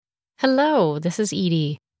Hello, this is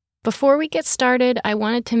Edie. Before we get started, I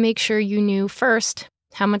wanted to make sure you knew first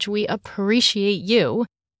how much we appreciate you,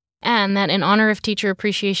 and that in honor of Teacher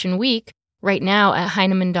Appreciation Week, right now at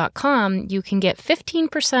Heinemann.com, you can get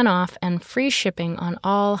 15% off and free shipping on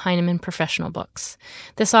all Heinemann professional books.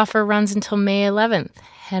 This offer runs until May 11th.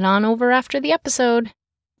 Head on over after the episode.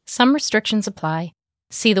 Some restrictions apply.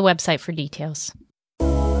 See the website for details.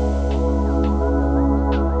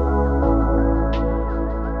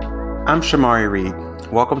 I'm Shamari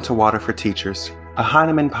Reed. Welcome to Water for Teachers, a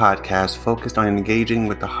Heinemann podcast focused on engaging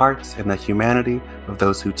with the hearts and the humanity of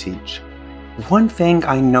those who teach. One thing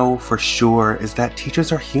I know for sure is that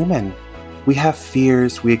teachers are human. We have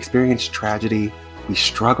fears, we experience tragedy, we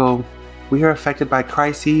struggle, we are affected by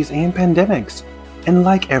crises and pandemics. And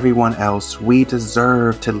like everyone else, we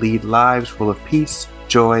deserve to lead lives full of peace,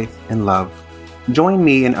 joy, and love. Join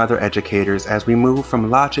me and other educators as we move from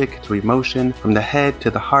logic to emotion, from the head to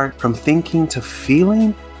the heart, from thinking to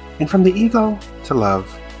feeling, and from the ego to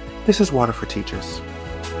love. This is Water for Teachers.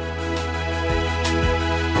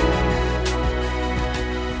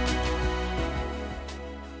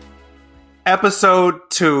 Episode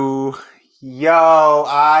 2. Yo,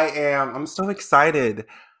 I'm so excited.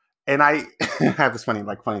 And I have this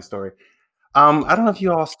funny story. I don't know if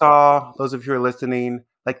you all saw, those of you who are listening,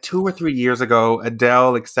 like 2 or 3 years ago,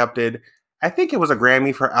 Adele accepted, I think it was a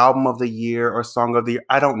Grammy for Album of the Year or Song of the Year.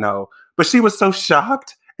 I don't know. But she was so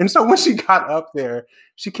shocked. And so when she got up there,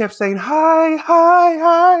 she kept saying, hi, hi,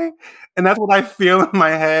 hi. And that's what I feel in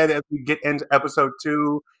my head as we get into episode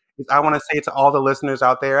 2. Is I want to say to all the listeners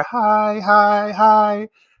out there, hi, hi, hi.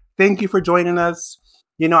 Thank you for joining us.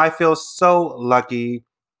 You know, I feel so lucky.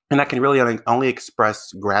 And I can really only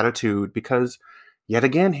express gratitude because yet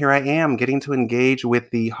again, here I am getting to engage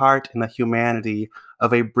with the heart and the humanity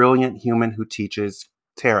of a brilliant human who teaches,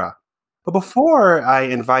 Tara. But before I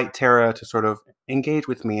invite Tara to sort of engage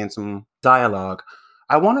with me in some dialogue,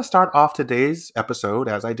 I want to start off today's episode,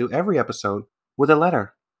 as I do every episode, with a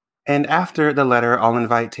letter. And after the letter, I'll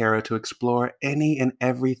invite Tara to explore any and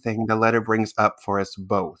everything the letter brings up for us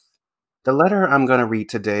both. The letter I'm going to read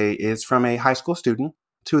today is from a high school student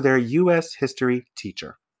to their U.S. history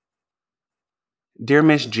teacher. Dear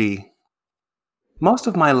Miss G, most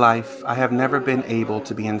of my life I have never been able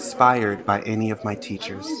to be inspired by any of my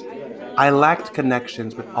teachers. I lacked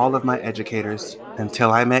connections with all of my educators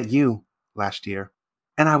until I met you last year,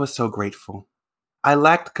 and I was so grateful. I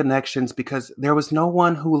lacked connections because there was no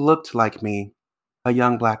one who looked like me, a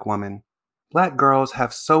young Black woman. Black girls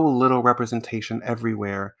have so little representation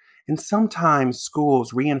everywhere, and sometimes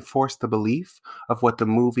schools reinforce the belief of what the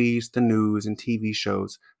movies, the news, and TV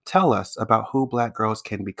shows tell us about who Black girls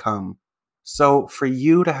can become. So for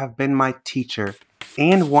you to have been my teacher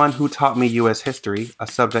and one who taught me U.S. history, a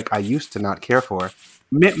subject I used to not care for,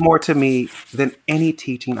 meant more to me than any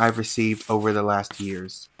teaching I've received over the last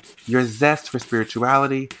years. Your zest for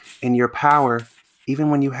spirituality and your power, even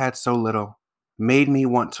when you had so little, made me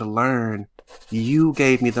want to learn. You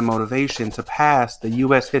gave me the motivation to pass the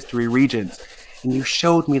U.S. history regents, and you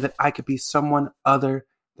showed me that I could be someone other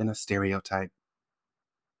than a stereotype.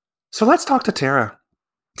 So let's talk to Tara.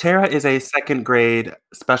 Tara is a second grade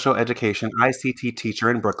special education ICT teacher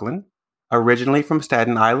in Brooklyn. Originally from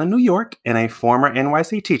Staten Island, New York, and a former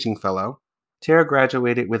NYC teaching fellow, Tara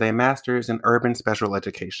graduated with a master's in urban special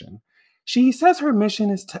education. She says her mission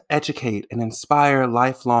is to educate and inspire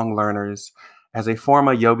lifelong learners. As a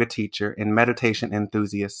former yoga teacher and meditation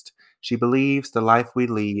enthusiast, she believes the life we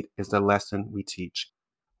lead is the lesson we teach.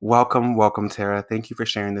 Welcome, Tara. Thank you for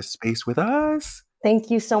sharing this space with us.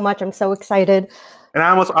 Thank you so much. I'm so excited. And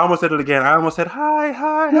I almost did it again. I almost said, hi,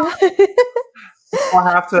 hi.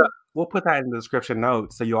 We'll put that in the description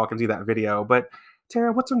notes so you all can see that video. But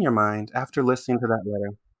Tara, what's on your mind after listening to that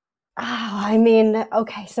letter?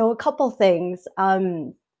 Okay, so a couple things.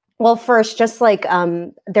 Well, first, just like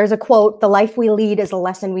there's a quote, the life we lead is a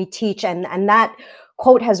lesson we teach. And that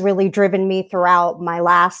quote has really driven me throughout my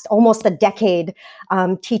last almost a decade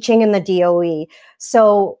teaching in the DOE.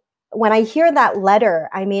 So when I hear that letter,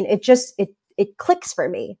 it clicks for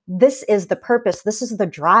me. This is the purpose. This is the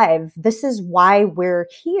drive. This is why we're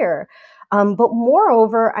here. But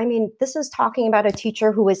moreover, this is talking about a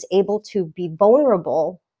teacher who is able to be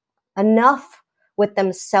vulnerable enough with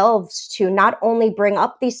themselves to not only bring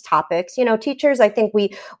up these topics. You know, teachers, I think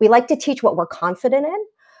we like to teach what we're confident in,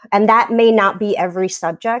 and that may not be every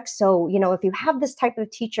subject. So, you know, if you have this type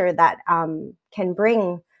of teacher that can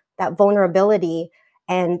bring that vulnerability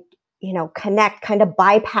and connect, kind of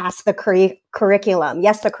bypass the curriculum.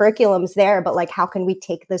 Yes, the curriculum's there, but like, how can we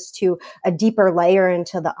take this to a deeper layer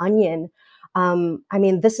into the onion? I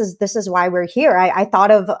mean, this is why we're here. I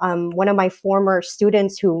thought of one of my former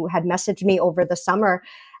students who had messaged me over the summer.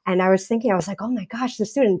 And I was thinking, I was like, oh my gosh, the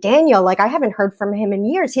student Daniel, like I haven't heard from him in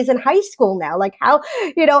years. He's in high school now. Like how,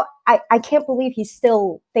 I can't believe he's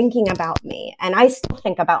still thinking about me. And I still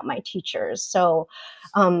think about my teachers. So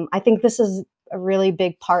I think this is a really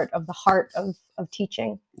big part of the heart of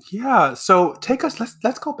teaching. Yeah. So take us,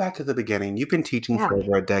 let's go back to the beginning. You've been teaching Yeah. for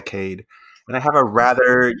over a decade. And I have a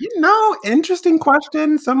rather, interesting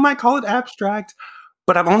question. Some might call it abstract,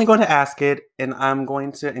 but I'm only going to ask it, and I'm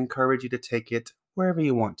going to encourage you to take it wherever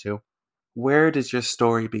you want to. Where does your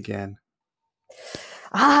story begin?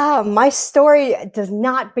 My story does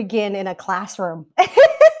not begin in a classroom.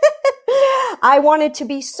 I wanted to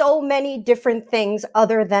be so many different things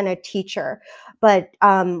other than a teacher. But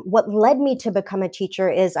what led me to become a teacher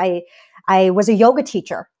is I was a yoga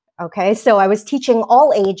teacher. Okay, so I was teaching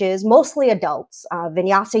all ages, mostly adults,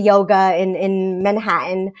 vinyasa yoga in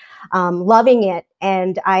Manhattan, loving it.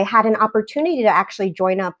 And I had an opportunity to actually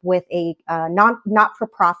join up with a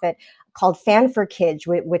not-for-profit called Fan for Kids,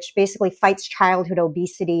 which basically fights childhood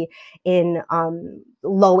obesity in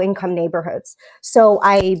low-income neighborhoods. So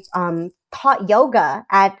I taught yoga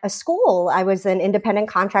at a school. I was an independent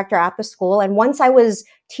contractor at the school. And once I was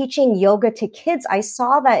teaching yoga to kids, I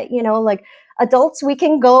saw that, like adults, we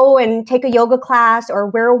can go and take a yoga class, or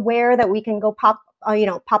we're aware that we can go pop a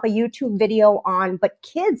YouTube video on, but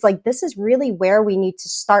kids, like this is really where we need to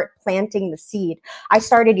start planting the seed. I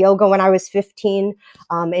started yoga when I was 15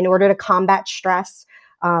 in order to combat stress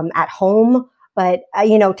at home. But,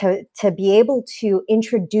 to be able to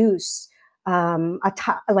introduce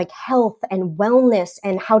like health and wellness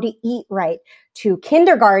and how to eat right to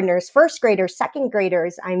kindergartners, first graders, second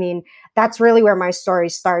graders. I mean, that's really where my story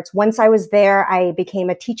starts. Once I was there, I became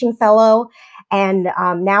a teaching fellow. And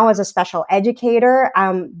now as a special educator,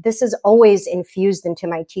 this is always infused into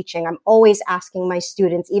my teaching. I'm always asking my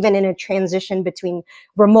students, even in a transition between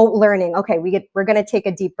remote learning, okay, we're going to take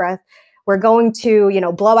a deep breath. We're going to,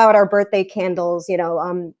 blow out our birthday candles,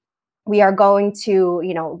 we are going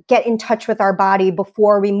to, get in touch with our body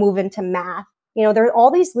before we move into math. There are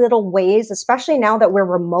all these little ways, especially now that we're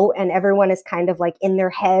remote and everyone is kind of like in their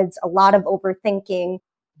heads, a lot of overthinking.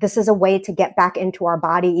 This is a way to get back into our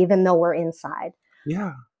body, even though we're inside.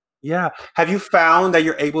 Yeah. Yeah. Have you found that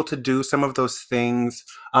you're able to do some of those things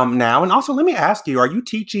now? And also, let me ask you, are you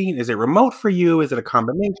teaching? Is it remote for you? Is it a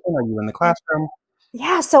combination? Are you in the classroom?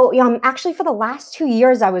 Yeah, so actually for the last 2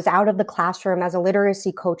 years, I was out of the classroom as a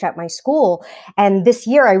literacy coach at my school. And this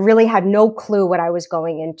year, I really had no clue what I was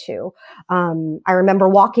going into. I remember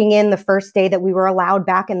walking in the first day that we were allowed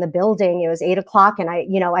back in the building. It was 8 o'clock, and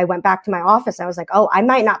I went back to my office. I was like, oh, I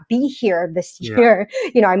might not be here this year.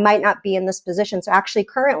 I might not be in this position. So actually,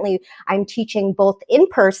 currently, I'm teaching both in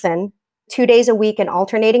person, 2 days a week and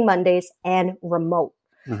alternating Mondays, and remote.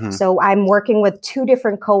 Mm-hmm. So I'm working with 2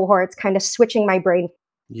 different cohorts, kind of switching my brain.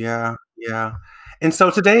 Yeah, yeah. And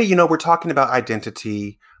so today, we're talking about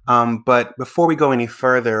identity. But before we go any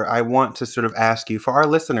further, I want to sort of ask you, for our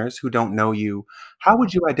listeners who don't know you, how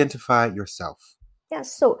would you identify yourself? Yeah,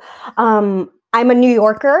 so I'm a New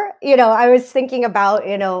Yorker. I was thinking about,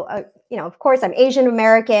 of course, I'm Asian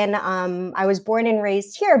American. I was born and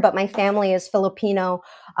raised here, but my family is Filipino.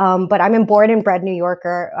 But I'm a born and bred New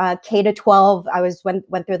Yorker. K to 12, I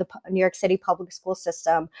went through the New York City public school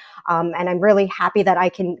system, and I'm really happy that I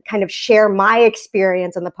can kind of share my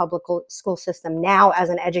experience in the public school system now as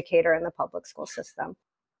an educator in the public school system.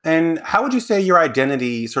 And how would you say your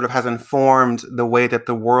identity sort of has informed the way that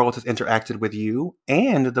the world has interacted with you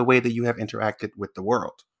and the way that you have interacted with the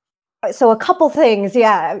world? So a couple things,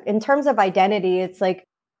 yeah. In terms of identity, it's like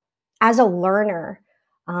as a learner,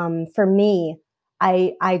 for me,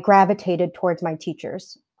 I gravitated towards my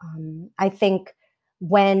teachers. I think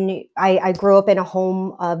when I grew up in a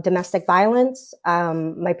home of domestic violence,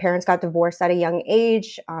 my parents got divorced at a young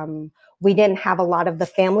age. We didn't have a lot of the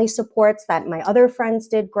family supports that my other friends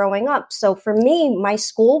did growing up. So for me, my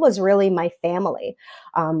school was really my family.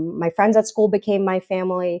 My friends at school became my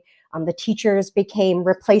family. The teachers became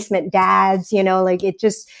replacement dads, like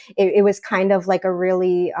it was kind of like a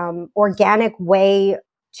really organic way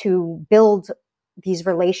to build these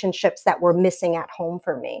relationships that were missing at home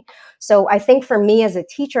for me. So I think for me as a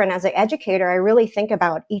teacher and as an educator, I really think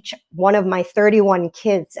about each one of my 31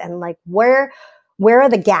 kids and like where are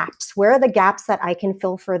the gaps? Where are the gaps that I can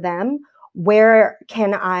fill for them? Where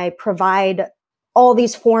can I provide all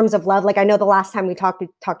these forms of love? Like I know the last time we talked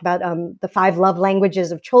about the 5 love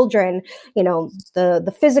languages of children,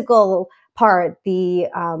 the physical, part, the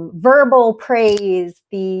verbal praise,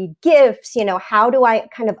 the gifts, how do I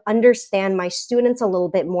kind of understand my students a little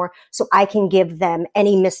bit more so I can give them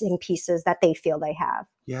any missing pieces that they feel they have?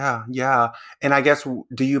 Yeah, yeah. And I guess,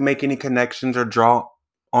 do you make any connections or draw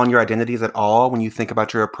on your identities at all when you think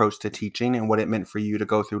about your approach to teaching and what it meant for you to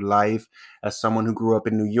go through life as someone who grew up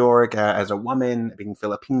in New York, as a woman, being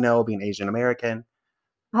Filipino, being Asian American?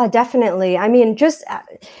 Definitely. I mean, just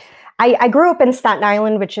I grew up in Staten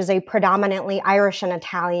Island, which is a predominantly Irish and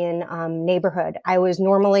Italian neighborhood. I was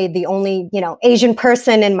normally the only, Asian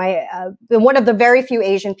person in my, one of the very few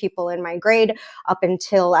Asian people in my grade up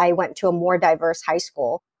until I went to a more diverse high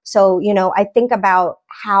school. So, I think about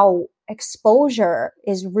how exposure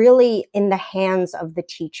is really in the hands of the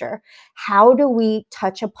teacher. How do we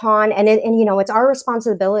touch upon, and it's our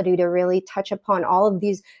responsibility to really touch upon all of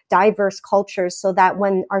these diverse cultures so that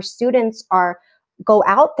when our students go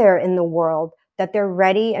out there in the world, that they're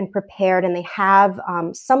ready and prepared and they have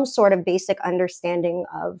some sort of basic understanding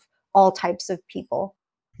of all types of people.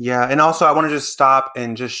 Yeah. And also, I want to just stop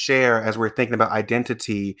and just share, as we're thinking about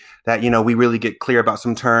identity, that, we really get clear about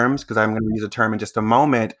some terms, because I'm going to use a term in just a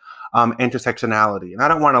moment, intersectionality. And I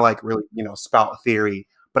don't want to really, spout theory,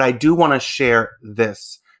 but I do want to share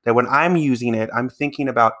this, that when I'm using it, I'm thinking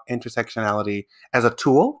about intersectionality as a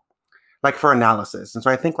tool, like for analysis. And so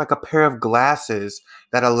I think like a pair of glasses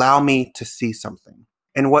that allow me to see something.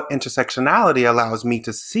 And what intersectionality allows me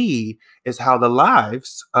to see is how the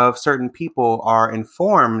lives of certain people are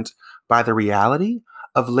informed by the reality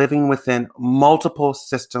of living within multiple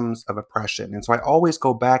systems of oppression. And so I always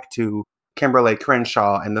go back to Kimberly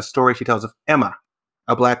Crenshaw and the story she tells of Emma,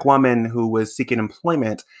 a Black woman who was seeking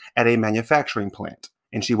employment at a manufacturing plant,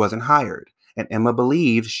 and she wasn't hired. And Emma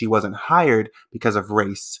believed she wasn't hired because of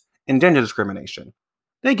race and gender discrimination.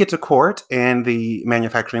 They get to court, and the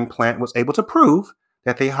manufacturing plant was able to prove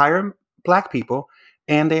that they hire Black people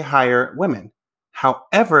and they hire women.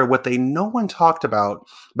 However, what no one talked about,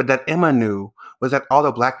 but that Emma knew, was that all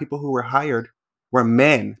the Black people who were hired were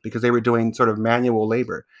men, because they were doing sort of manual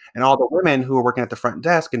labor. And all the women who were working at the front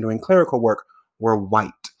desk and doing clerical work were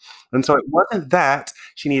white. And so it wasn't that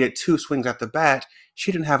she needed two swings at the bat.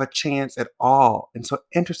 She didn't have a chance at all. And so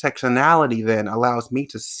intersectionality then allows me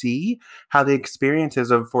to see how the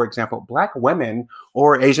experiences of, for example, Black women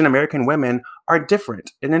or Asian American women are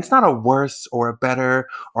different. And it's not a worse or a better,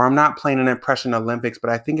 or I'm not playing an impression Olympics, but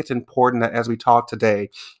I think it's important that as we talk today,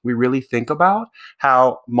 we really think about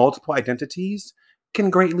how multiple identities can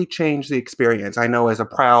greatly change the experience. I know as a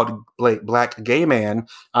proud Black gay man,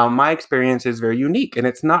 my experience is very unique, and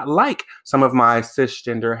it's not like some of my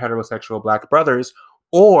cisgender heterosexual Black brothers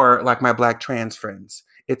or like my Black trans friends.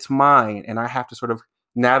 It's mine, and I have to sort of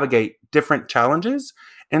navigate different challenges.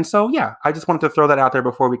 And so, yeah, I just wanted to throw that out there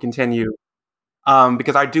before we continue,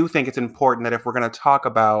 because I do think it's important that if we're going to talk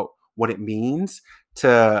about what it means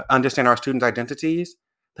to understand our students' identities,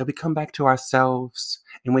 that we come back to ourselves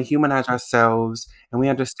and we humanize ourselves, and we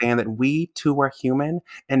understand that we too are human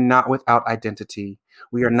and not without identity.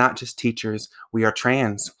 We are not just teachers. We are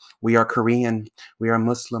trans. We are Korean. We are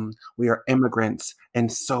Muslim. We are immigrants, and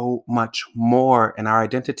so much more. And our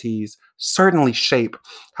identities certainly shape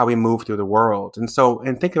how we move through the world. And so,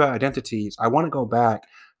 and think about identities, I want to go back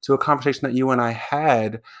to a conversation that you and I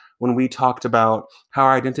had when we talked about how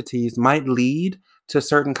our identities might lead to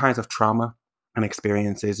certain kinds of trauma and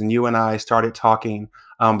experiences. And you and I started talking,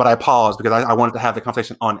 but I paused because I wanted to have the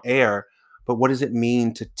conversation on air. But what does it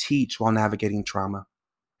mean to teach while navigating trauma?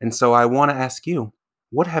 And so I want to ask you,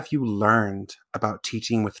 what have you learned about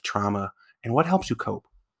teaching with trauma, and what helps you cope?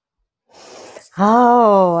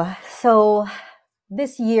 Oh, so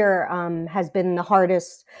this year has been the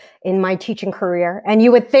hardest in my teaching career. And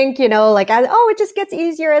you would think, it just gets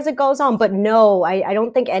easier as it goes on. But no, I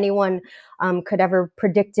don't think anyone could ever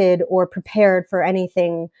predicted or prepared for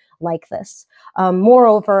anything like this.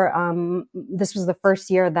 Moreover, this was the first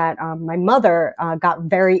year that my mother got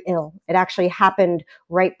very ill. It actually happened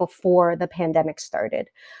right before the pandemic started.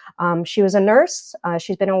 She was a nurse.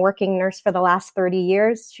 She's been a working nurse for the last 30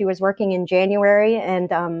 years. She was working in January,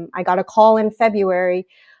 and I got a call in February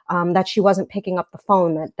that she wasn't picking up the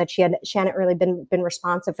phone, that she hadn't really been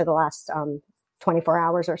responsive for the last 24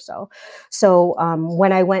 hours or so. So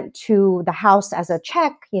when I went to the house as a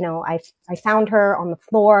check, I found her on the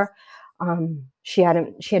floor. She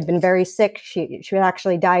had been very sick. She was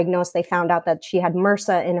actually diagnosed. They found out that she had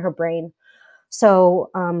MRSA in her brain. So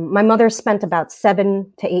my mother spent about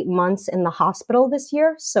 7 to 8 months in the hospital this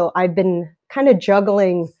year. So I've been kind of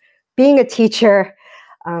juggling being a teacher,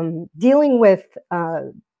 dealing with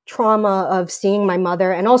trauma of seeing my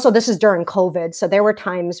mother. And also this is during COVID. So there were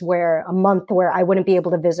times where a month where I wouldn't be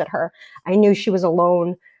able to visit her. I knew she was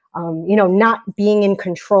alone, not being in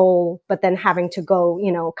control, but then having to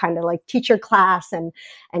go, kind of like teacher class and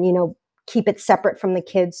keep it separate from the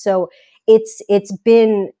kids. So it's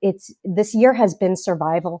this year has been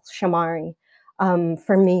survival, Shamari,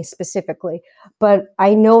 for me specifically. But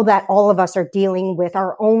I know that all of us are dealing with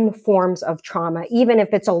our own forms of trauma, even if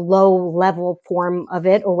it's a low level form of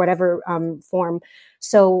it or whatever form.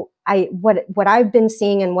 So what I've been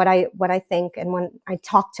seeing and what I think, and when I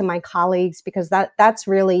talk to my colleagues, because that's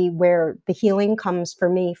really where the healing comes for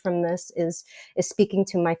me from this is speaking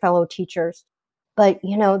to my fellow teachers. But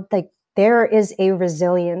there is a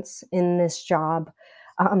resilience in this job.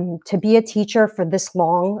 To be a teacher for this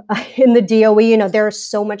long in the DOE, there's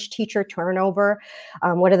so much teacher turnover.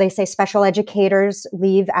 What do they say? Special educators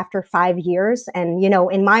leave after 5 years. And,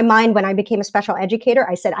 in my mind, when I became a special educator,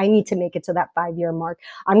 I said, I need to make it to that 5-year mark.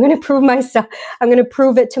 I'm going to prove myself. I'm going to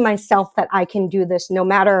prove it to myself that I can do this no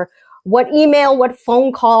matter what email, what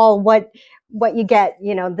phone call, what you get.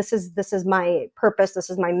 This is my purpose. This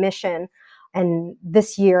is my mission. And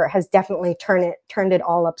this year has definitely turned it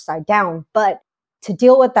all upside down. But to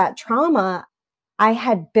deal with that trauma, I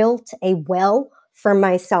had built a well for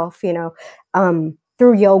myself,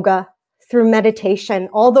 through yoga, through meditation,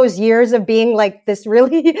 all those years of being like this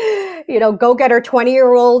really, go-getter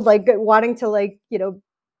 20-year-old, like wanting to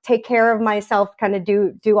take care of myself, kind of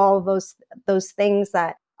do all of those things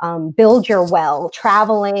that build your well,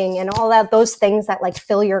 traveling and all that, those things that like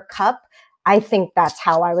fill your cup. I think that's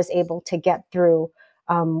how I was able to get through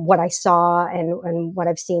what I saw and what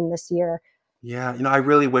I've seen this year. Yeah, I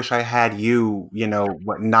really wish I had you,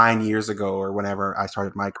 9 years ago or whenever I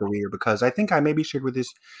started my career, because I think I maybe shared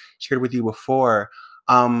with you before.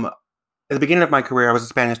 At the beginning of my career, I was a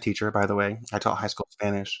Spanish teacher, by the way. I taught high school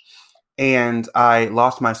Spanish, and I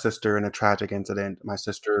lost my sister in a tragic incident. My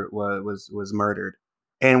sister was murdered,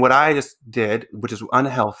 and what I just did, which is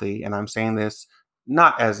unhealthy, and I'm saying this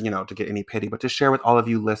not as to get any pity, but to share with all of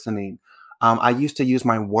you listening. I used to use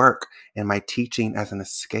my work and my teaching as an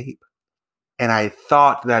escape. And I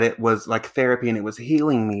thought that it was like therapy and it was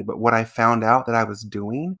healing me. But what I found out that I was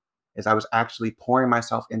doing is I was actually pouring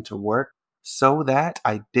myself into work so that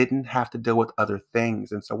I didn't have to deal with other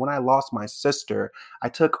things. And so when I lost my sister, I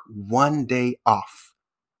took one day off,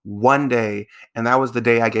 one day. And that was the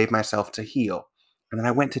day I gave myself to heal. And then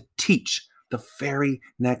I went to teach the very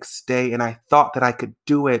next day. And I thought that I could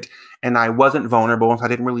do it. And I wasn't vulnerable. So I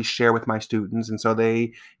didn't really share with my students. And so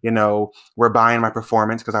they, were buying my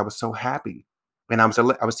performance because I was so happy. And I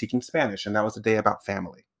was teaching Spanish, and that was a day about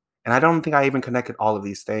family. And I don't think I even connected all of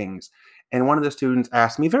these things. And one of the students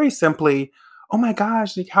asked me very simply, "Oh my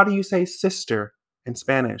gosh, like, how do you say sister in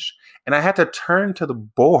Spanish?" And I had to turn to the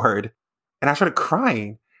board, and I started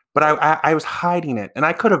crying. But I was hiding it, and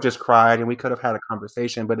I could have just cried, and we could have had a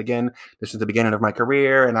conversation. But again, this is the beginning of my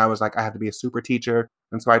career, and I was like, I have to be a super teacher.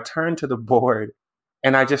 And so I turned to the board,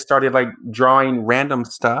 and I just started like drawing random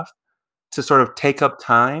stuff to sort of take up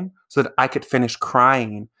time so that I could finish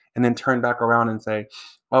crying and then turn back around and say,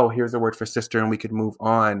 "Oh, here's the word for sister," and we could move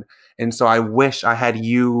on. And so I wish I had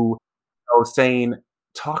you, saying,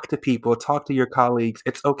 talk to people, talk to your colleagues.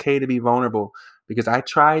 It's okay to be vulnerable, because I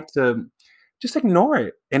tried to just ignore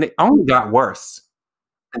it, and it only got worse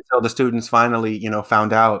until the students finally,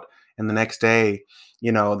 found out. And the next day,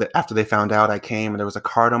 that after they found out, I came and there was a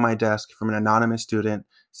card on my desk from an anonymous student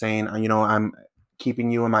saying, I'm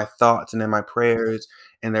keeping you in my thoughts and in my prayers.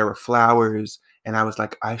 And there were flowers. And I was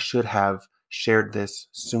like, I should have shared this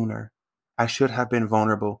sooner. I should have been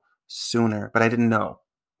vulnerable sooner, but I didn't know.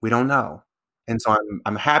 We don't know. And so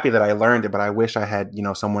I'm happy that I learned it, but I wish I had,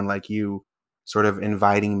 someone like you sort of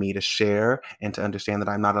inviting me to share and to understand that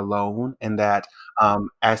I'm not alone, and that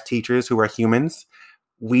as teachers who are humans,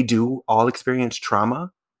 we do all experience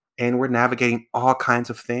trauma, and we're navigating all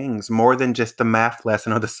kinds of things more than just the math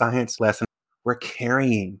lesson or the science lesson. We're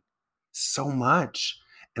carrying so much.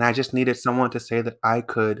 And I just needed someone to say that I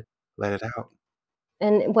could let it out.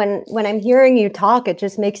 And when I'm hearing you talk, it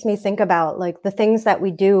just makes me think about like the things that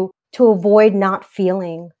we do to avoid not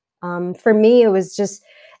feeling. For me, it was just,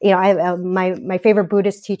 my favorite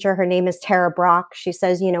Buddhist teacher, her name is Tara Brock. She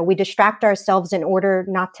says, we distract ourselves in order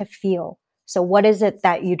not to feel. So what is it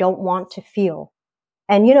that you don't want to feel?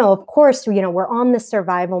 And, of course, we're on this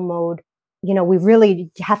survival mode. We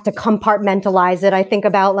really have to compartmentalize it. I think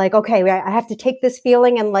about like, okay, I have to take this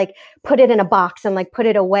feeling and like put it in a box and like put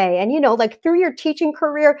it away. And, like through your teaching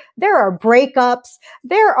career, there are breakups.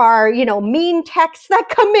 There are, mean texts that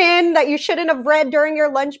come in that you shouldn't have read during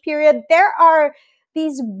your lunch period. There are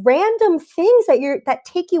these random things that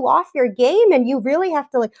take you off your game, and you really have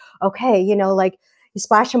to like, okay, like you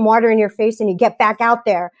splash some water in your face and you get back out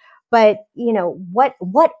there. But what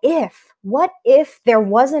if there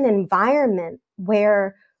was an environment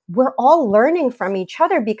where we're all learning from each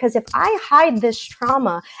other? Because if I hide this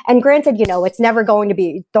trauma, and granted, it's never going to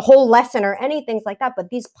be the whole lesson or anything like that, but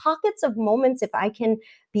these pockets of moments, if I can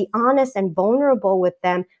be honest and vulnerable with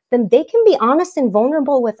them, then they can be honest and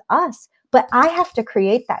vulnerable with us. But I have to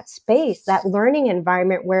create that space, that learning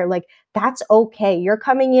environment where like, that's okay. You're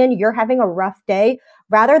coming in, you're having a rough day,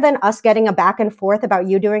 rather than us getting a back and forth about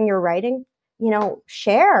you doing your writing,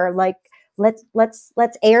 share, like,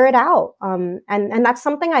 let's air it out. And that's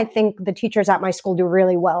something I think the teachers at my school do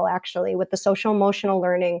really well, actually, with the social emotional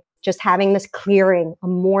learning, just having this clearing, a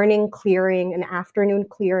morning clearing, an afternoon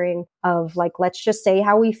clearing of like, let's just say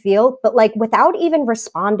how we feel, but like without even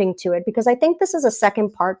responding to it. Because I think this is a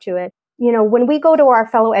second part to it. When we go to our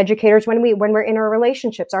fellow educators, when we're in our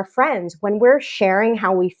relationships, our friends, when we're sharing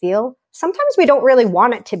how we feel, sometimes we don't really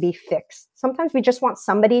want it to be fixed. Sometimes we just want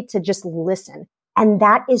somebody to just listen. And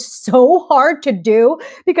that is so hard to do,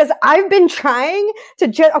 because I've been trying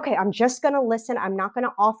to okay, I'm just going to listen. I'm not going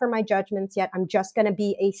to offer my judgments yet. I'm just going to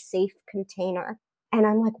be a safe container. And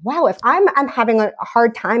I'm like, wow, if I'm having a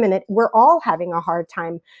hard time in it, we're all having a hard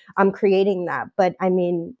time creating that. But I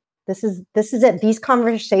mean, this is it. These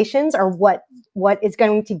conversations are what is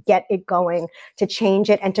going to get it going, to change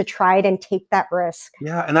it and to try it and take that risk.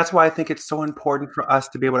 Yeah, and that's why I think it's so important for us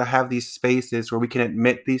to be able to have these spaces where we can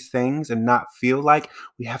admit these things and not feel like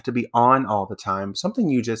we have to be on all the time. Something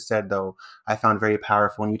you just said, though, I found very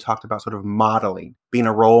powerful when you talked about sort of modeling, being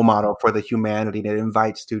a role model for the humanity that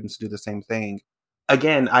invites students to do the same thing.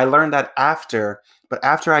 Again, I learned that but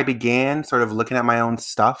after I began sort of looking at my own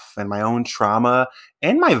stuff and my own trauma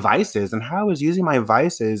and my vices and how I was using my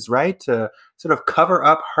vices, right, to sort of cover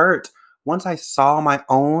up hurt. Once I saw my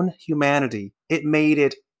own humanity, it made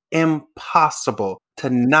it impossible to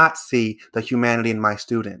not see the humanity in my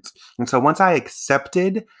students. And so once I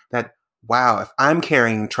accepted that, wow, if I'm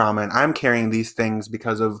carrying trauma and I'm carrying these things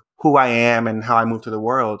because of who I am and how I move through the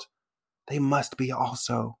world, they must be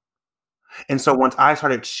also. And so once I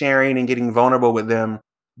started sharing and getting vulnerable with them,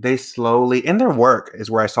 they slowly, in their work is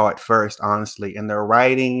where I saw it first, honestly, in their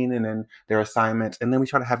writing and in their assignments. And then we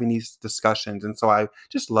started having these discussions. And so I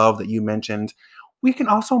just love that you mentioned we can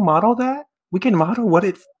also model that. We can model what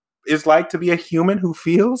it is like to be a human who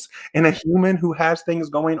feels and a human who has things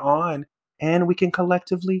going on. And we can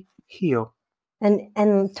collectively heal.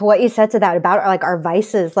 And to what you said to that about like our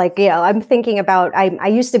vices, like, I'm thinking about, I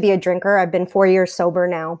used to be a drinker. I've been 4 years sober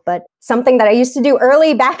now, but something that I used to do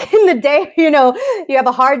early back in the day, you have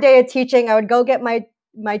a hard day of teaching. I would go get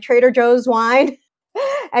my Trader Joe's wine.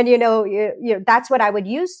 And, that's what I would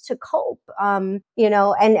use to cope.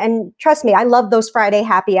 And trust me, I love those Friday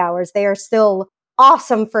happy hours. They are still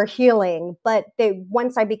awesome for healing. But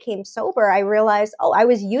once I became sober, I realized, I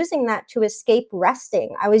was using that to escape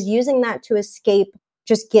resting. I was using that to escape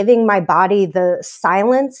just giving my body the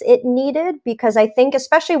silence it needed. Because I think,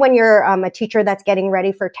 especially when you're a teacher that's getting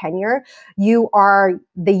ready for tenure, you are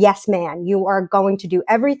the yes man. You are going to do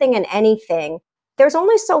everything and anything. There's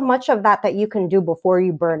only so much of that you can do before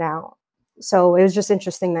you burn out. So it was just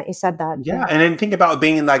interesting that you said that. Yeah. And then think about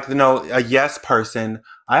being like, a yes person.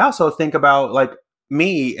 I also think about like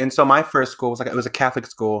me. And so my first school it was a Catholic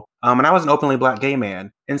school. And I was an openly Black gay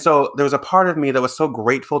man. And so there was a part of me that was so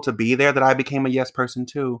grateful to be there that I became a yes person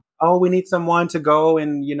too. Oh, we need someone to go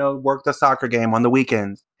and, work the soccer game on the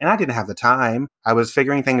weekends. And I didn't have the time. I was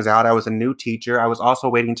figuring things out. I was a new teacher. I was also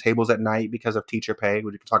waiting tables at night because of teacher pay,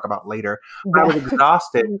 which we can talk about later. Yeah. I was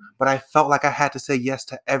exhausted, but I felt like I had to say yes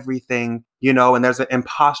to everything, and there's an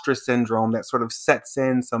imposter syndrome that sort of sets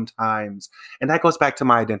in sometimes. And that goes back to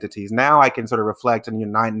my identities. Now I can sort of reflect and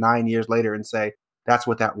 9 years later and say, that's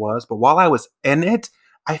what that was. But while I was in it,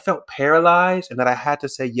 I felt paralyzed and that I had to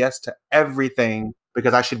say yes to everything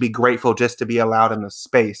because I should be grateful just to be allowed in the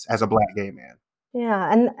space as a Black gay man.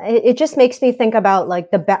 Yeah, and it just makes me think about like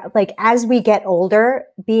as we get older,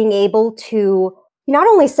 being able to not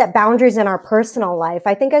only set boundaries in our personal life.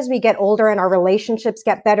 I think as we get older and our relationships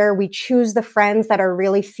get better, we choose the friends that are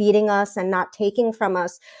really feeding us and not taking from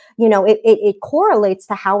us. It correlates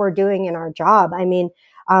to how we're doing in our job. I mean,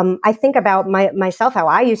 I think about myself, how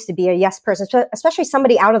I used to be a yes person, especially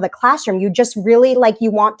somebody out of the classroom. You just really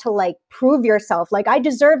you want to prove yourself. Like, I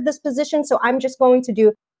deserve this position, so I'm just going to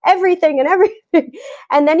do everything and everything.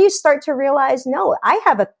 And then you start to realize, no, I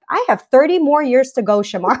have 30 more years to go,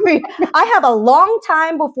 Shamari. I have a long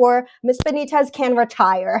time before Miss Benitez can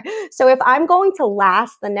retire. So if I'm going to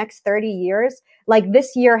last the next 30 years, like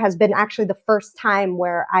this year has been actually the first time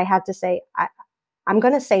where I had to say, I'm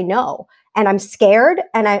going to say no. And I'm scared,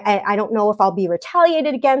 and I don't know if I'll be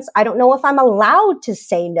retaliated against. I don't know if I'm allowed to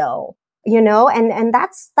say no, and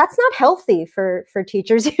that's not healthy for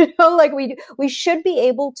teachers, like we should be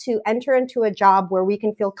able to enter into a job where we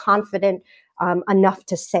can feel confident enough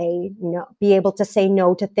to say no, be able to say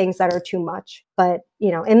no to things that are too much. But,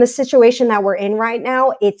 in the situation that we're in right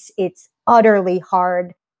now, it's utterly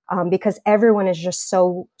hard because everyone is just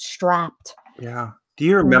so strapped. Yeah. Do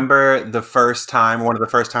you remember one of the first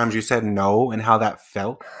times you said no and how that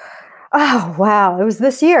felt? Oh, wow. It was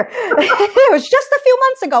this year. It was just a few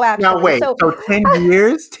months ago, actually. Now, wait, so 10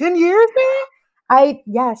 years? 10 years, man?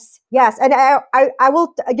 Yes. And I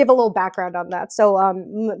will give a little background on that. So,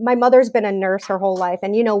 my mother's been a nurse her whole life.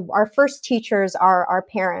 And, our first teachers are our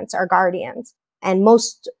parents, our guardians. And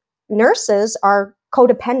most nurses are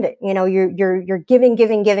codependent. You're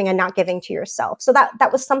giving and not giving to yourself. So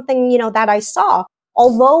that was something, that I saw.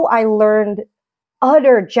 Although I learned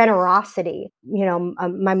utter generosity,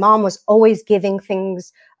 my mom was always giving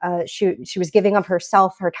things. She was giving of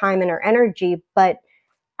herself, her time and her energy. But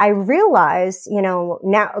I realize, now,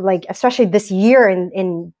 like, especially this year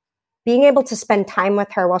in being able to spend time with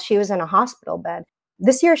her while she was in a hospital bed.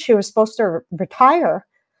 This year she was supposed to retire.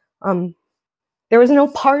 There was no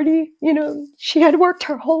party, she had worked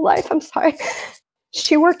her whole life. I'm sorry.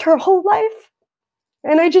 She worked her whole life.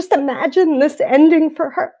 And I just imagine this ending for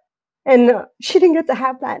her. And she didn't get to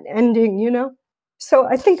have that ending, So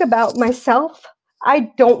I think about myself.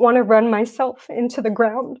 I don't want to run myself into the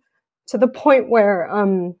ground to the point where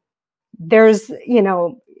there's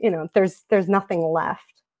there's nothing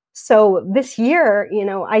left. So this year,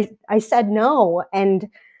 I said no, and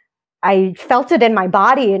I felt it in my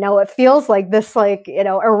body. It feels like this,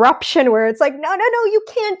 eruption where it's like, no, you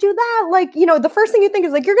can't do that. Like, the first thing you think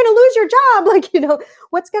is like, you're going to lose your job. Like,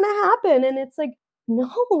 what's going to happen? And it's like, no,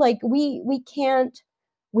 like we can't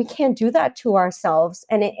do that to ourselves.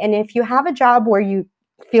 And if you have a job where you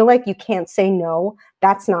feel like you can't say no,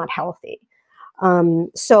 that's not healthy.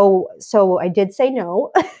 So I did say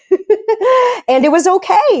no and it was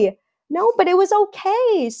okay. No, but it was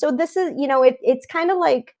okay. So this is, it's kind of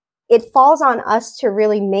like, it falls on us to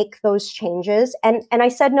really make those changes. And I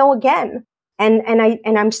said no again. And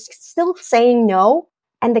I'm still saying no.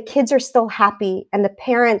 And the kids are still happy and the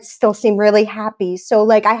parents still seem really happy. So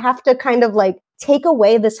like, I have to kind of like take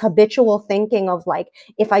away this habitual thinking of like,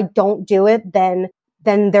 if I don't do it, then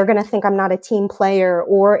they're going to think I'm not a team player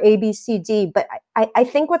or A, B, C, D. But I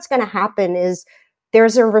think what's going to happen is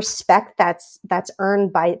there's a respect that's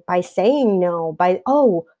earned by saying no, by,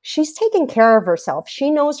 oh, she's taking care of herself.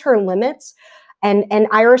 She knows her limits. And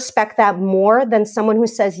I respect that more than someone who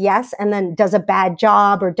says yes and then does a bad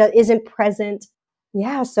job or isn't present.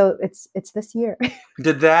 Yeah, so it's this year.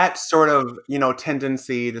 Did that sort of,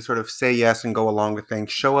 tendency to sort of say yes and go along with things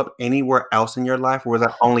show up anywhere else in your life, or was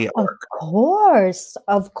that only at work?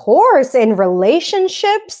 Of course. In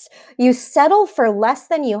relationships, you settle for less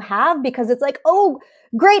than you have because it's like, oh,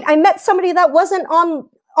 great, I met somebody that wasn't online.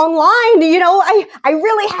 I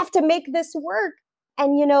really have to make this work.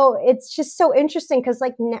 And, it's just so interesting because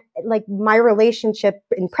like my relationship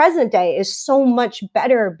in present day is so much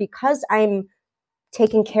better because I'm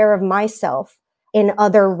taking care of myself in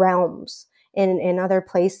other realms, in other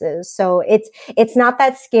places. So it's not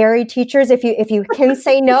that scary, teachers. If you can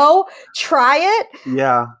say no, try it.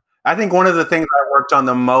 Yeah. I think one of the things I worked on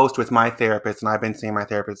the most with my therapist, and I've been seeing my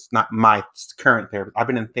therapist, not my current therapist, I've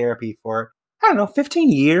been in therapy for, 15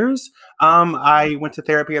 years. I went to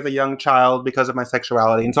therapy as a young child because of my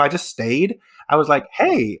sexuality. And so I just stayed. I was like,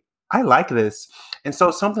 hey, I like this. And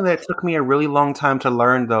so something that took me a really long time to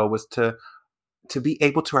learn, though, was to be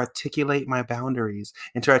able to articulate my boundaries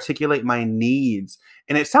and to articulate my needs.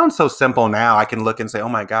 And it sounds so simple now. I can look and say, oh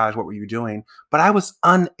my gosh, what were you doing? But I was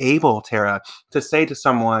unable, Tara, to say to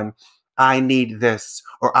someone, I need this,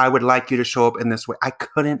 or I would like you to show up in this way. I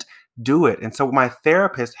couldn't do it. And so my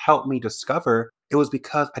therapist helped me discover it was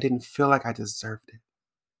because I didn't feel like I deserved it.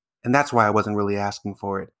 And that's why I wasn't really asking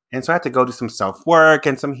for it. And so I had to go do some self-work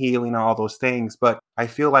and some healing and all those things. But I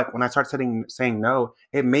feel like when I started saying no,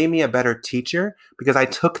 it made me a better teacher because I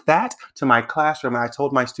took that to my classroom and I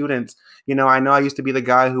told my students, I know I used to be the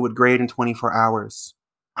guy who would grade in 24 hours.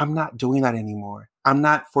 I'm not doing that anymore. I'm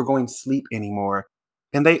not foregoing sleep anymore.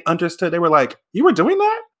 And they understood. They were like, you were doing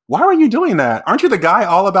that? Why were you doing that? Aren't you the guy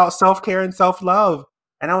all about self-care and self-love?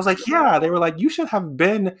 And I was like, yeah. They were like, you should have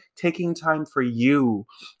been taking time for you.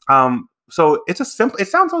 So it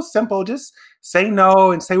sounds so simple. Just say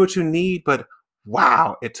no and say what you need. But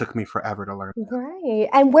wow, it took me forever to learn. Right.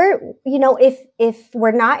 And if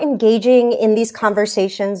we're not engaging in these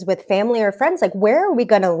conversations with family or friends, like where are we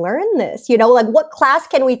going to learn this? Like what class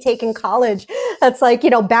can we take in college that's like,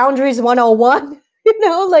 boundaries 101,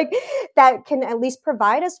 like that can at least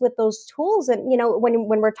provide us with those tools. And, when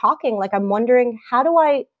we're talking, like I'm wondering, how do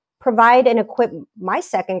I provide and equip my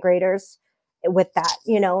second graders with that?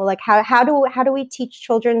 Like how do we teach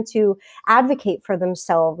children to advocate for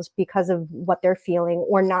themselves because of what they're feeling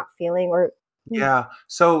or not feeling or Yeah.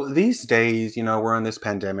 So these days, we're in this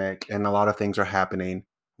pandemic and a lot of things are happening.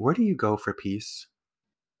 Where do you go for peace?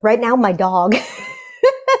 right now my dog.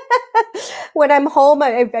 When I'm home,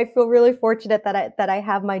 I feel really fortunate that I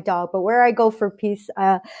have my dog, but where I go for peace,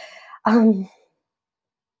 um,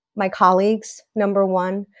 my colleagues, number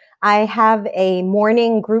one. I have a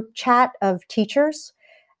morning group chat of teachers,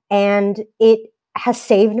 and it has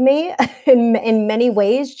saved me in many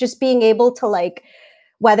ways, just being able to, like,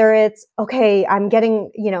 whether it's, okay, I'm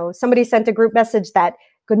getting, somebody sent a group message that,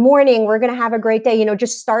 good morning, we're going to have a great day,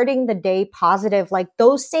 just starting the day positive, like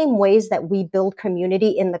those same ways that we build community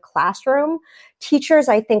in the classroom. Teachers,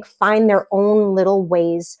 I think, find their own little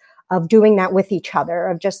ways of doing that with each other,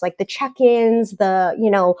 of just like the check-ins,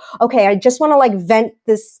 okay, I just want to like vent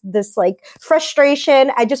this like frustration.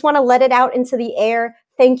 I just want to let it out into the air.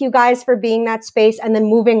 Thank you guys for being that space, and then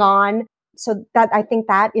moving on. So that, I think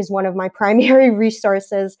that is one of my primary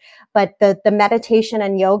resources. But the meditation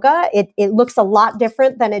and yoga, it looks a lot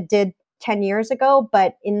different than it did 10 years ago,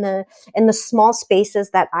 but in the small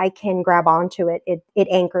spaces that I can grab onto it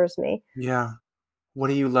anchors me. Yeah. What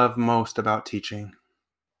do you love most about teaching?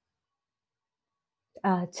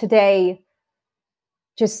 Today,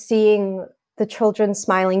 just seeing the children's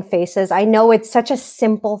smiling faces. I know it's such a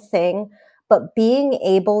simple thing, but being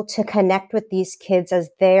able to connect with these kids as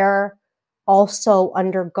they're also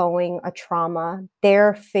undergoing a trauma,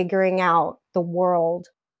 they're figuring out the world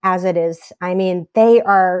as it is. I mean, they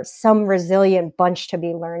are some resilient bunch to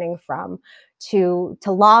be learning from. To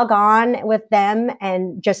log on with them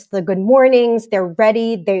and just the good mornings, they're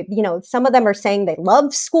ready. They, some of them are saying they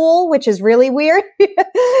love school, which is really weird,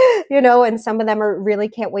 and some of them are really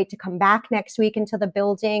can't wait to come back next week into the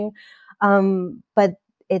building. But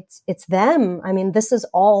it's them. I mean, this is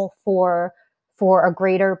all for a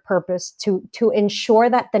greater purpose, to ensure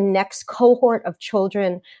that the next cohort of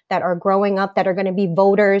children that are growing up, that are going to be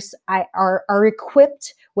voters, are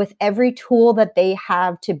equipped with every tool that they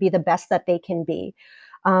have to be the best that they can be.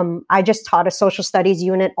 I just taught a social studies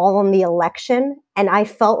unit all on the election, and I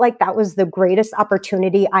felt like that was the greatest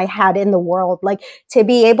opportunity I had in the world, like to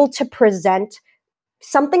be able to present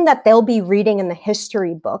something that they'll be reading in the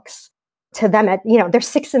history books to them at, they're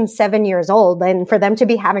 6 and 7 years old, and for them to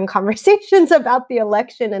be having conversations about the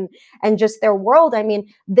election and just their world. I mean,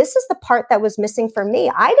 this is the part that was missing for me.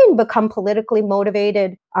 I didn't become politically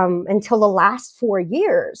motivated until the last 4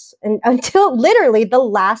 years, and until literally the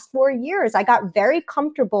last 4 years. I got very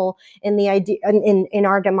comfortable in the idea in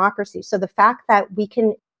our democracy. So the fact that we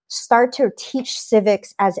can start to teach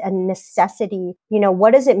civics as a necessity.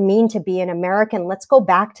 What does it mean to be an American? Let's go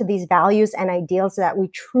back to these values and ideals that we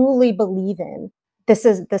truly believe in. This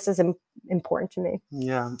is important to me.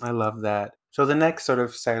 Yeah, I love that. So the next sort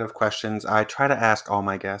of set of questions I try to ask all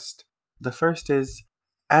my guests. The first is,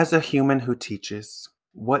 as a human who teaches,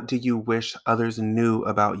 what do you wish others knew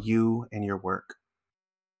about you and your work?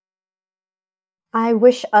 I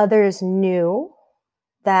wish others knew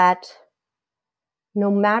that no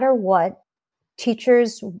matter what,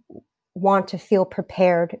 teachers want to feel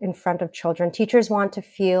prepared in front of children. Teachers want to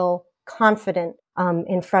feel confident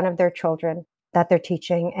in front of their children that they're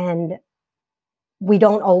teaching. And we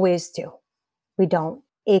don't always do. We don't.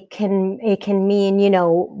 It can mean,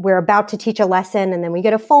 we're about to teach a lesson and then we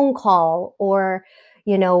get a phone call, or,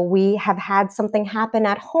 we have had something happen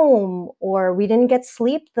at home, or we didn't get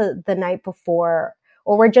sleep the night before,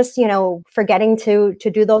 or we're just, forgetting to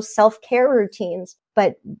do those self-care routines.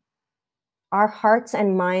 But our hearts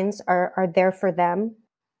and minds are there for them.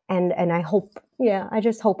 And I hope, I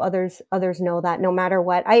just hope others know that no matter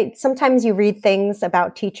what. Sometimes you read things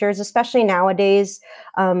about teachers, especially nowadays.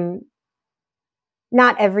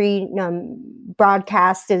 Not every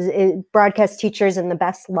broadcast broadcast teachers in the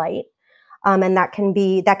best light. And that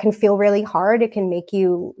can feel really hard. It can make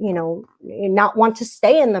you, not want to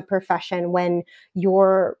stay in the profession when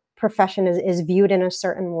your profession is viewed in a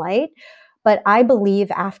certain light. But I believe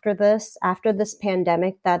after this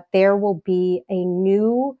pandemic, that there will be a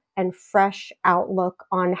new and fresh outlook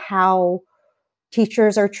on how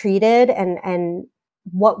teachers are treated and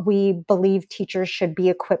what we believe teachers should be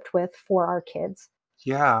equipped with for our kids.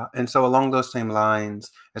 Yeah. And so along those same lines,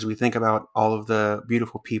 as we think about all of the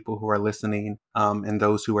beautiful people who are listening, and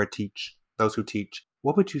those who teach,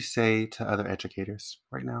 what would you say to other educators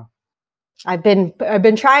right now? I've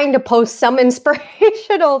been trying to post some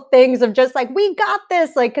inspirational things of just like, we got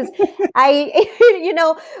this, like, because I,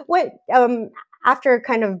 what after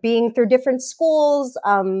kind of being through different schools,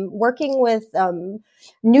 working with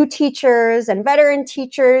new teachers and veteran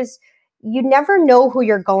teachers, you never know who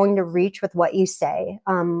you're going to reach with what you say,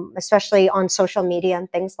 especially on social media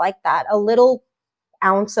and things like that. A little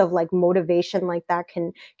ounce of like motivation like that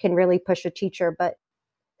can really push a teacher. But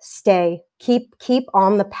keep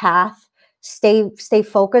on the path, stay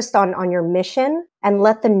focused on your mission, and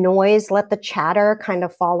let the chatter kind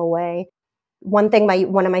of fall away. One thing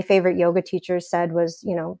one of my favorite yoga teachers said was,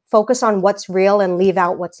 focus on what's real and leave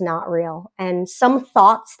out what's not real. And some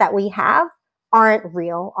thoughts that we have aren't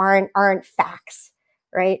real, aren't facts,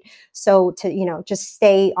 right? So to, just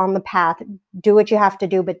stay on the path, do what you have to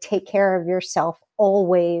do, but take care of yourself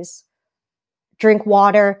always. Drink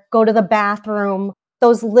water, go to the bathroom,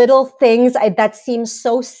 those little things that seem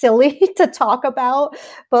so silly to talk about,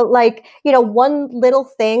 but like, one little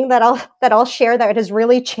thing that I'll share that has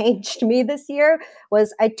really changed me this year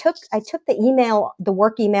was I took the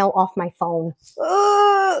work email off my phone.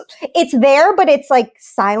 Ugh. It's there, but it's like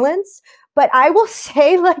silence. But I will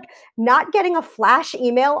say, like, not getting a flash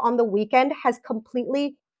email on the weekend has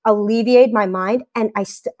completely alleviated my mind, and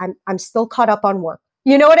I'm still caught up on work.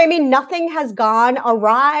 You know what I mean? Nothing has gone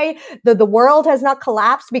awry. The world has not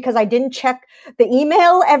collapsed because I didn't check the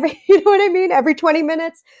email you know what I mean? Every 20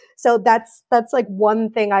 minutes. So that's like one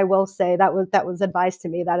thing I will say that was advice to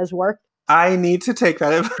me that has worked. I need to take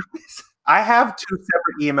that advice. I have two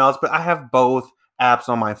separate emails, but I have both apps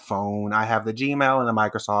on my phone. I have the Gmail and the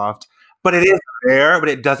Microsoft, but it is there, but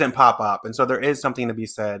it doesn't pop up. And so there is something to be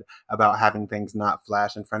said about having things not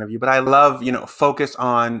flash in front of you. But I love, focus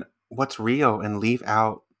on what's real and leave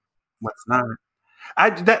out what's not.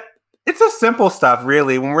 It's a simple stuff,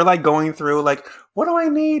 really. When we're like going through, like, what do I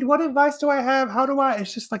need? What advice do I have? How do I?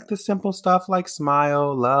 It's just like the simple stuff, like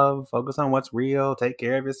smile, love, focus on what's real, take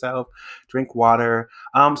care of yourself, drink water.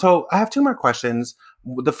 So I have two more questions.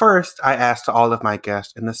 The first I asked to all of my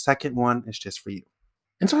guests, and the second one is just for you.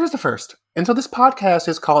 And so here's the first. And so this podcast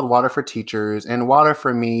is called Water for Teachers, and water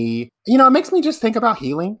for me, it makes me just think about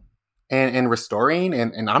healing and restoring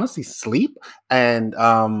and honestly sleep and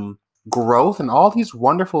growth and all these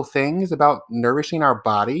wonderful things about nourishing our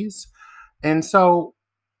bodies. And so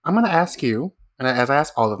I'm going to ask you, and as I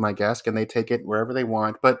ask all of my guests, and they take it wherever they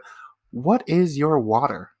want, but what is your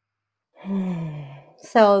water?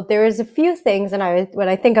 So there is a few things, and when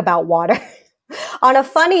I think about water, on a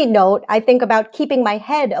funny note, I think about keeping my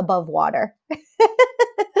head above water.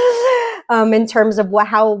 In terms of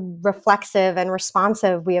how reflexive and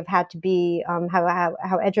responsive we have had to be, how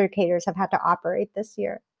educators have had to operate this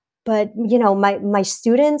year. But my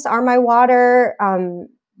students are my water.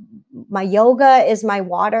 My yoga is my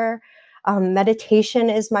water. Meditation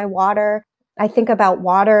is my water. I think about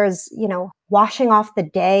water as, washing off the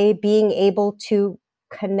day, being able to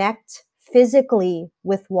connect physically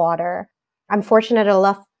with water. I'm fortunate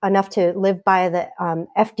enough to live by the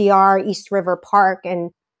FDR East River Park,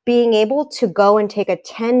 and being able to go and take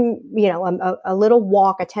a little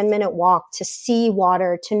walk, a 10-minute walk to see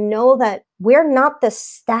water, to know that we're not the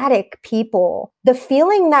static people. The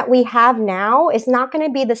feeling that we have now is not going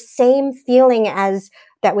to be the same feeling as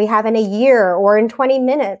that we have in a year or in 20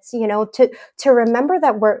 minutes, to remember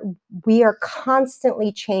that we are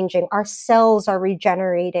constantly changing. Our cells are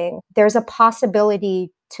regenerating. There's a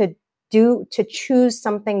possibility to choose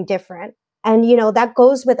something different. And, that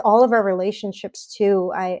goes with all of our relationships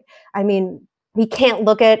too. I mean, we can't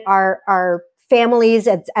look at our families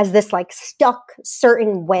as this like stuck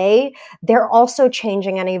certain way. They're also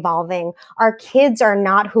changing and evolving. Our kids are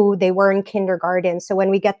not who they were in kindergarten. So when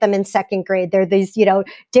we get them in second grade, they're these,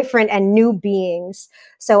 different and new beings.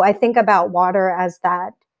 So I think about water as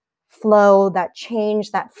that flow, that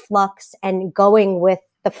change, that flux, and going with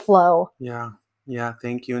the flow. Yeah. Yeah.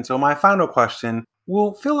 Thank you. And so my final question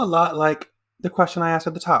will feel a lot like the question I asked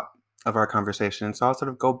at the top of our conversation. So I'll sort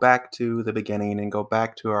of go back to the beginning and go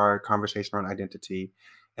back to our conversation around identity.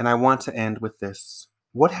 And I want to end with this.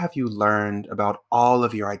 What have you learned about all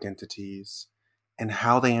of your identities and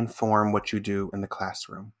how they inform what you do in the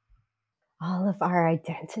classroom? All of our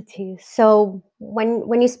identities. So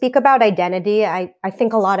when you speak about identity, I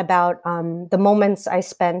think a lot about the moments I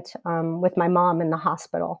spent with my mom in the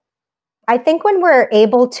hospital. I think when we're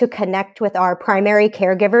able to connect with our primary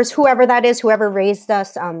caregivers, whoever that is, whoever raised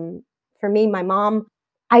us, for me, my mom,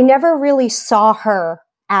 I never really saw her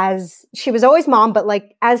as, she was always mom, but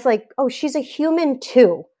like, as like, oh, she's a human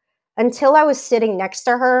too. Until I was sitting next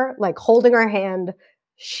to her, like holding her hand,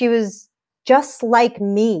 she was just like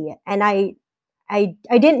me. And I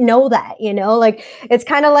didn't know that, like it's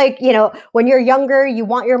kind of like, when you're younger, you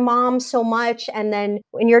want your mom so much. And then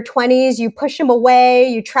in your 20s, you push them away,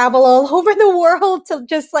 you travel all over the world to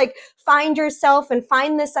just like find yourself and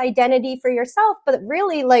find this identity for yourself. But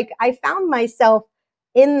really, like I found myself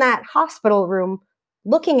in that hospital room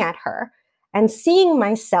looking at her and seeing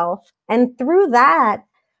myself. And through that,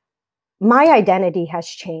 my identity has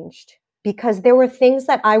changed. Because there were things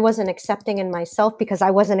that I wasn't accepting in myself because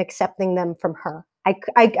I wasn't accepting them from her.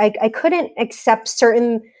 I couldn't accept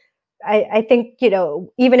certain, I think,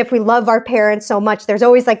 even if we love our parents so much, there's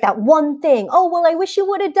always like that one thing. Oh, well, I wish you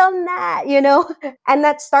would have done that, And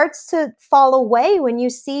that starts to fall away when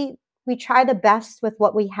you see we try the best with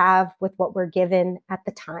what we have, with what we're given at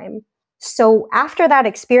the time. So after that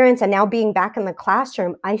experience and now being back in the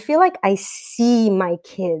classroom, I feel like I see my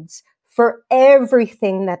kids for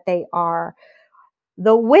everything that they are.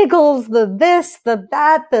 The wiggles, the this, the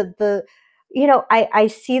that, I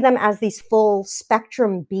see them as these full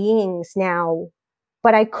spectrum beings now,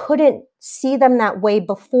 but I couldn't see them that way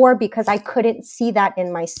before because I couldn't see that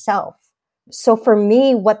in myself. So for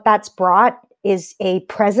me, what that's brought is a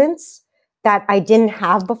presence that I didn't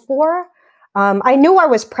have before. I knew I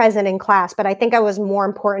was present in class, but I think I was more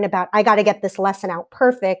important about, I got to get this lesson out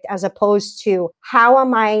perfect, as opposed to how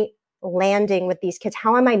am I landing with these kids?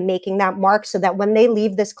 How am I making that mark so that when they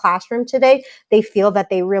leave this classroom today, they feel that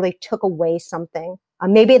they really took away something?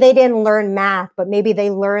 Maybe they didn't learn math, but maybe they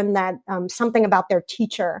learned that something about their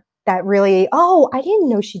teacher that really, oh, I didn't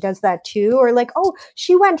know she does that too. Or like, oh,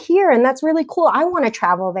 she went here and that's really cool. I want to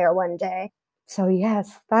travel there one day. So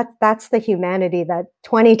yes, that's the humanity that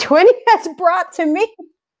 2020 has brought to me.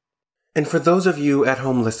 And for those of you at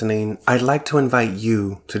home listening, I'd like to invite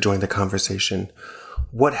you to join the conversation.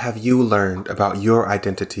 What have you learned about your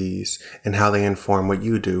identities and how they inform what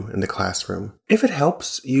you do in the classroom? If it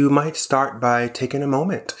helps, you might start by taking a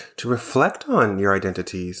moment to reflect on your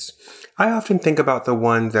identities. I often think about the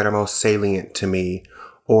ones that are most salient to me,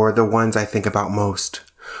 or the ones I think about most.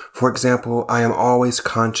 For example, I am always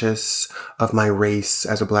conscious of my race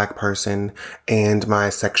as a Black person and my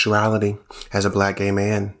sexuality as a Black gay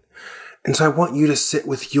man. And so I want you to sit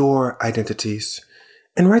with your identities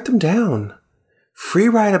and write them down. Free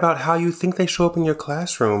write about how you think they show up in your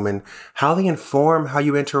classroom and how they inform how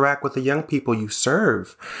you interact with the young people you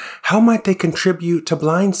serve. How might they contribute to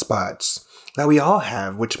blind spots that we all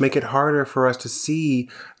have, which make it harder for us to see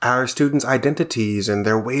our students' identities and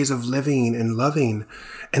their ways of living and loving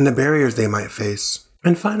and the barriers they might face?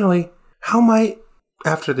 And finally, how might,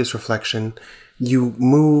 after this reflection, you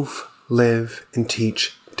move, live, and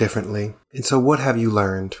teach differently? And so what have you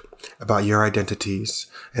learned about your identities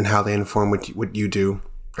and how they inform what you do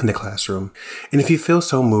in the classroom? And if you feel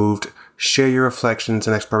so moved, share your reflections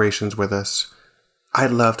and explorations with us.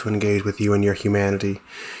 I'd love to engage with you and your humanity.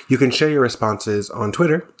 You can share your responses on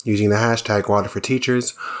Twitter using the hashtag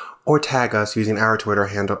 #WaterForTeachers, or tag us using our Twitter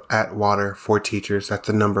handle @WaterForTeachers. That's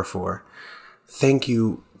the number 4. Thank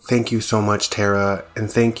you so much, Tara, and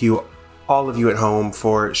thank you all of you at home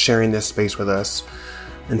for sharing this space with us.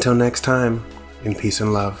 Until next time, in peace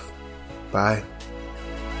and love. Bye.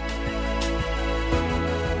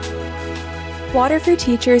 Water for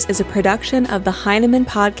Teachers is a production of the Heinemann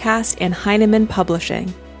Podcast and Heinemann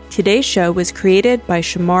Publishing. Today's show was created by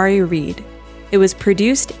Shamari Reed. It was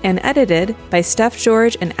produced and edited by Steph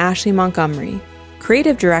George and Ashley Montgomery.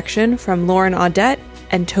 Creative direction from Lauren Audette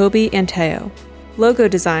and Toby Anteo. Logo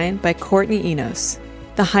design by Courtney Enos.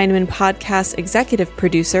 The Heinemann Podcast executive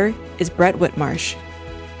producer is Brett Whitmarsh.